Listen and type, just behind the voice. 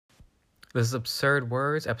This is Absurd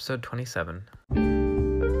Words, episode 27.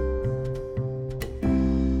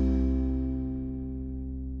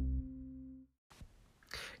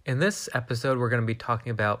 In this episode, we're going to be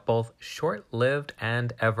talking about both short-lived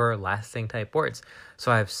and everlasting type words.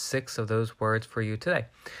 So I have 6 of those words for you today.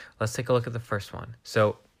 Let's take a look at the first one.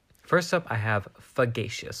 So first up, I have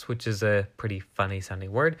fagacious, which is a pretty funny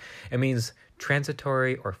sounding word. It means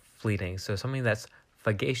transitory or fleeting. So something that's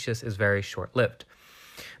fagacious is very short-lived.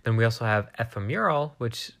 Then we also have ephemeral,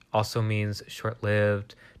 which also means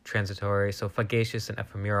short-lived, transitory. So fagacious and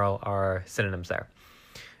ephemeral are synonyms there.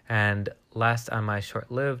 And last on my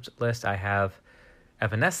short-lived list, I have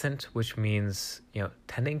evanescent, which means,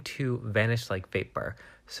 tending to vanish like vapor.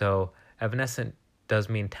 So evanescent does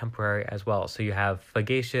mean temporary as well. So you have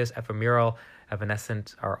fagacious, ephemeral,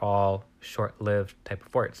 evanescent are all short-lived type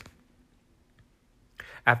of words.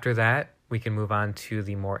 After that, we can move on to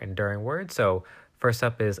the more enduring words. So first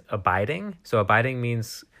up is abiding. So abiding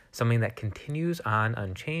means something that continues on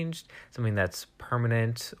unchanged, something that's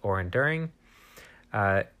permanent or enduring.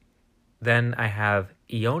 Then I have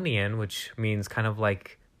Aeonian, which means kind of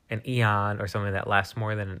like an eon or something that lasts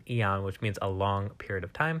more than an eon, which means a long period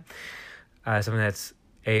of time. Something that's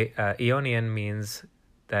Aeonian means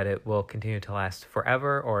that it will continue to last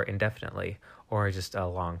forever or indefinitely or just a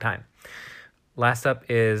long time. Last up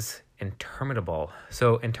is interminable.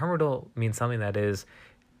 So interminable means something that is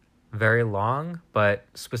very long, but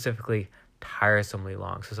specifically tiresomely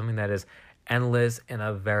long. So something that is endless in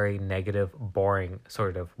a very negative, boring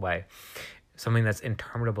sort of way. Something that's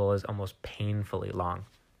interminable is almost painfully long.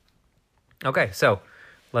 Okay, so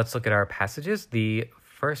let's look at our passages. The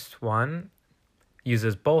first one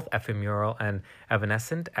uses both ephemeral and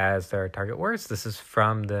evanescent as their target words. This is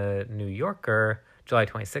from the New Yorker, July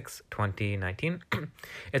 26, 2019.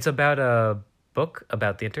 It's about a book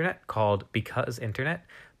about the internet called Because Internet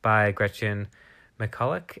by Gretchen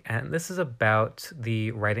McCulloch, and this is about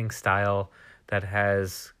the writing style that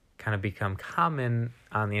has kind of become common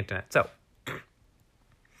on the internet. So,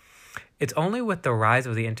 it's only with the rise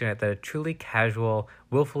of the internet that a truly casual,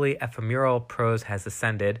 willfully ephemeral prose has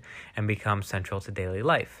ascended and become central to daily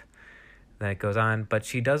life. Then it goes on, but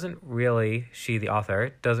she, the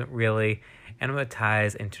author, doesn't really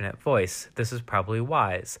animatize internet voice. This is probably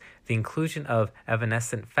wise. The inclusion of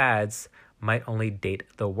evanescent fads might only date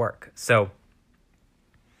the work. So,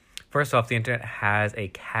 first off, the internet has a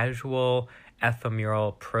casual,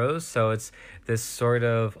 ephemeral prose. So it's this sort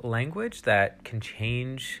of language that can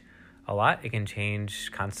change a lot. It can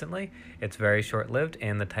change constantly. It's very short-lived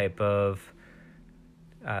in the type of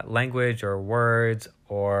language or words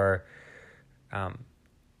or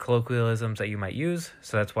colloquialisms that you might use.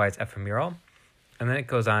 So that's why it's ephemeral. And then it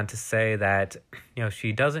goes on to say that,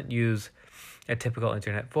 she doesn't use a typical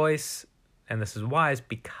internet voice. And this is wise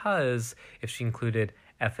because if she included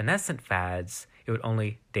evanescent fads, it would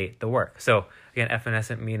only date the work. So again,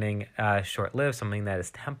 evanescent meaning short-lived, something that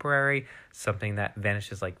is temporary, something that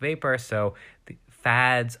vanishes like vapor. So the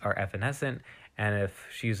fads are evanescent, and if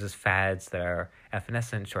she uses fads that are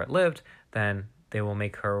evanescent, short-lived, then they will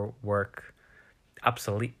make her work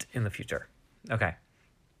obsolete in the future. Okay.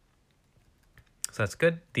 So that's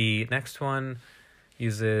good. The next one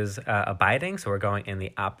uses abiding, so we're going in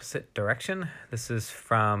the opposite direction. This is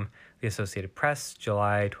from the Associated Press,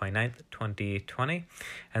 July 29th, 2020,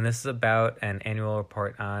 and this is about an annual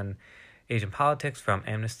report on Asian politics from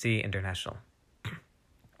Amnesty International.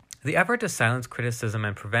 The effort to silence criticism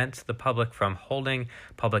and prevent the public from holding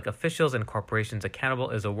public officials and corporations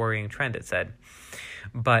accountable is a worrying trend, it said.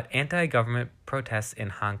 But anti-government protests in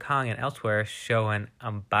Hong Kong and elsewhere show an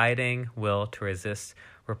abiding will to resist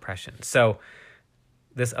repression. So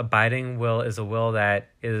this abiding will is a will that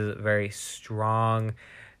is very strong,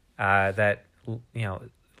 that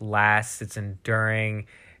lasts, it's enduring.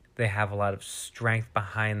 They have a lot of strength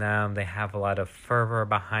behind them. They have a lot of fervor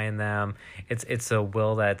behind them. It's a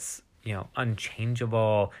will that's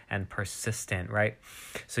unchangeable and persistent, right?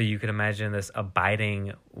 So you could imagine this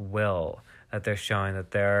abiding will that they're showing,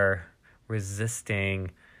 that they're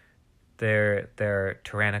resisting their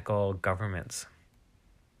tyrannical governments.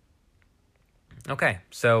 Okay,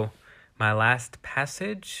 so my last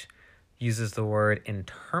passage uses the word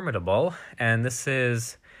interminable, and this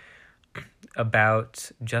is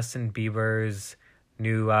about Justin Bieber's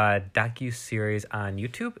new docu-series on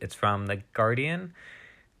YouTube. It's from The Guardian,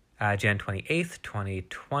 Jan 28th,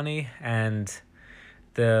 2020, and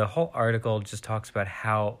the whole article just talks about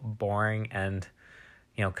how boring and,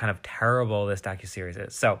 kind of terrible this docu-series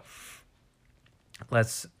is. So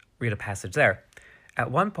let's read a passage there. At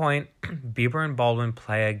one point, Bieber and Baldwin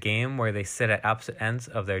play a game where they sit at opposite ends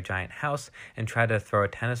of their giant house and try to throw a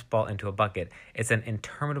tennis ball into a bucket. It's an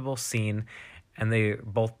interminable scene, and they're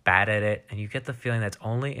both bad at it, and you get the feeling that's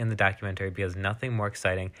only in the documentary because nothing more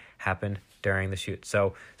exciting happened during the shoot.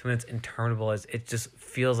 So something that's interminable is it just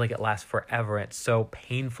feels like it lasts forever. It's so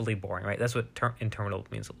painfully boring, right? That's what interminable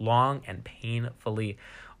means, long and painfully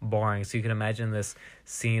boring. So you can imagine this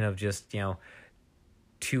scene of just,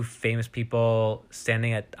 two famous people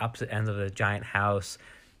standing at opposite ends of a giant house,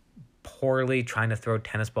 poorly trying to throw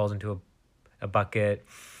tennis balls into a bucket.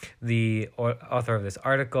 The author of this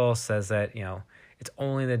article says that, it's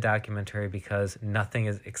only the documentary because nothing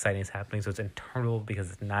is exciting is happening. So it's interminable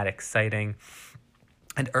because it's not exciting.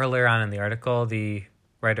 And earlier on in the article, the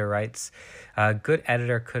writer writes, a good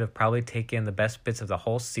editor could have probably taken the best bits of the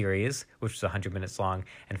whole series, which was 100 minutes long,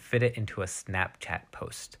 and fit it into a Snapchat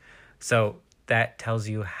post. So that tells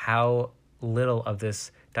you how little of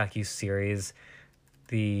this docuseries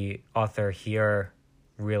the author here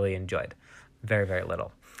really enjoyed. Very, very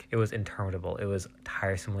little. It was interminable. It was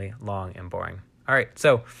tiresomely long and boring. All right,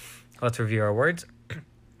 so let's review our words.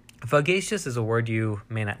 Fugacious is a word you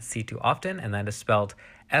may not see too often, and that is spelled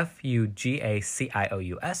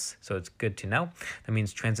Fugacious, so it's good to know. That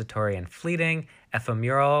means transitory and fleeting.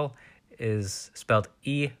 Ephemeral is spelled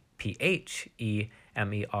Ephemeral,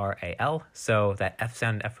 so that F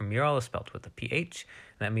sound ephemeral is spelled with a PH.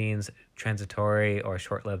 That means transitory or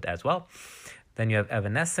short-lived as well. Then you have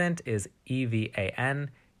evanescent is EVANESCENT.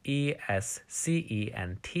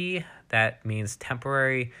 That means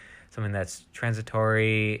temporary, something that's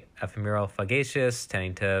transitory, ephemeral, fugacious,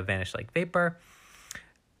 tending to vanish like vapor.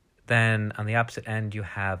 Then on the opposite end, you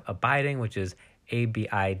have abiding, which is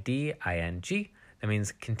ABIDING. That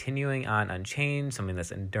means continuing on unchanged, something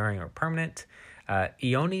that's enduring or permanent.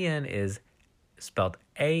 Aeonian is spelled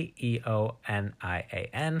AEONIAN.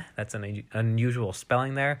 That's an unusual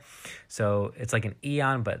spelling there. So it's like an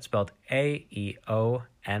eon, but it's spelled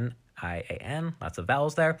AEONIAN. Lots of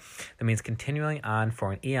vowels there. That means continuing on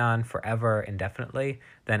for an eon, forever, indefinitely.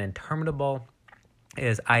 Then interminable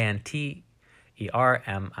is INTERMINABLE.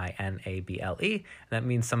 That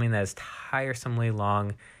means something that is tiresomely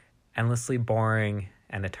long, endlessly boring,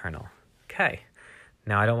 and eternal. Okay.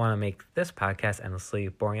 Now, I don't want to make this podcast endlessly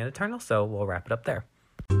boring and eternal, so we'll wrap it up there.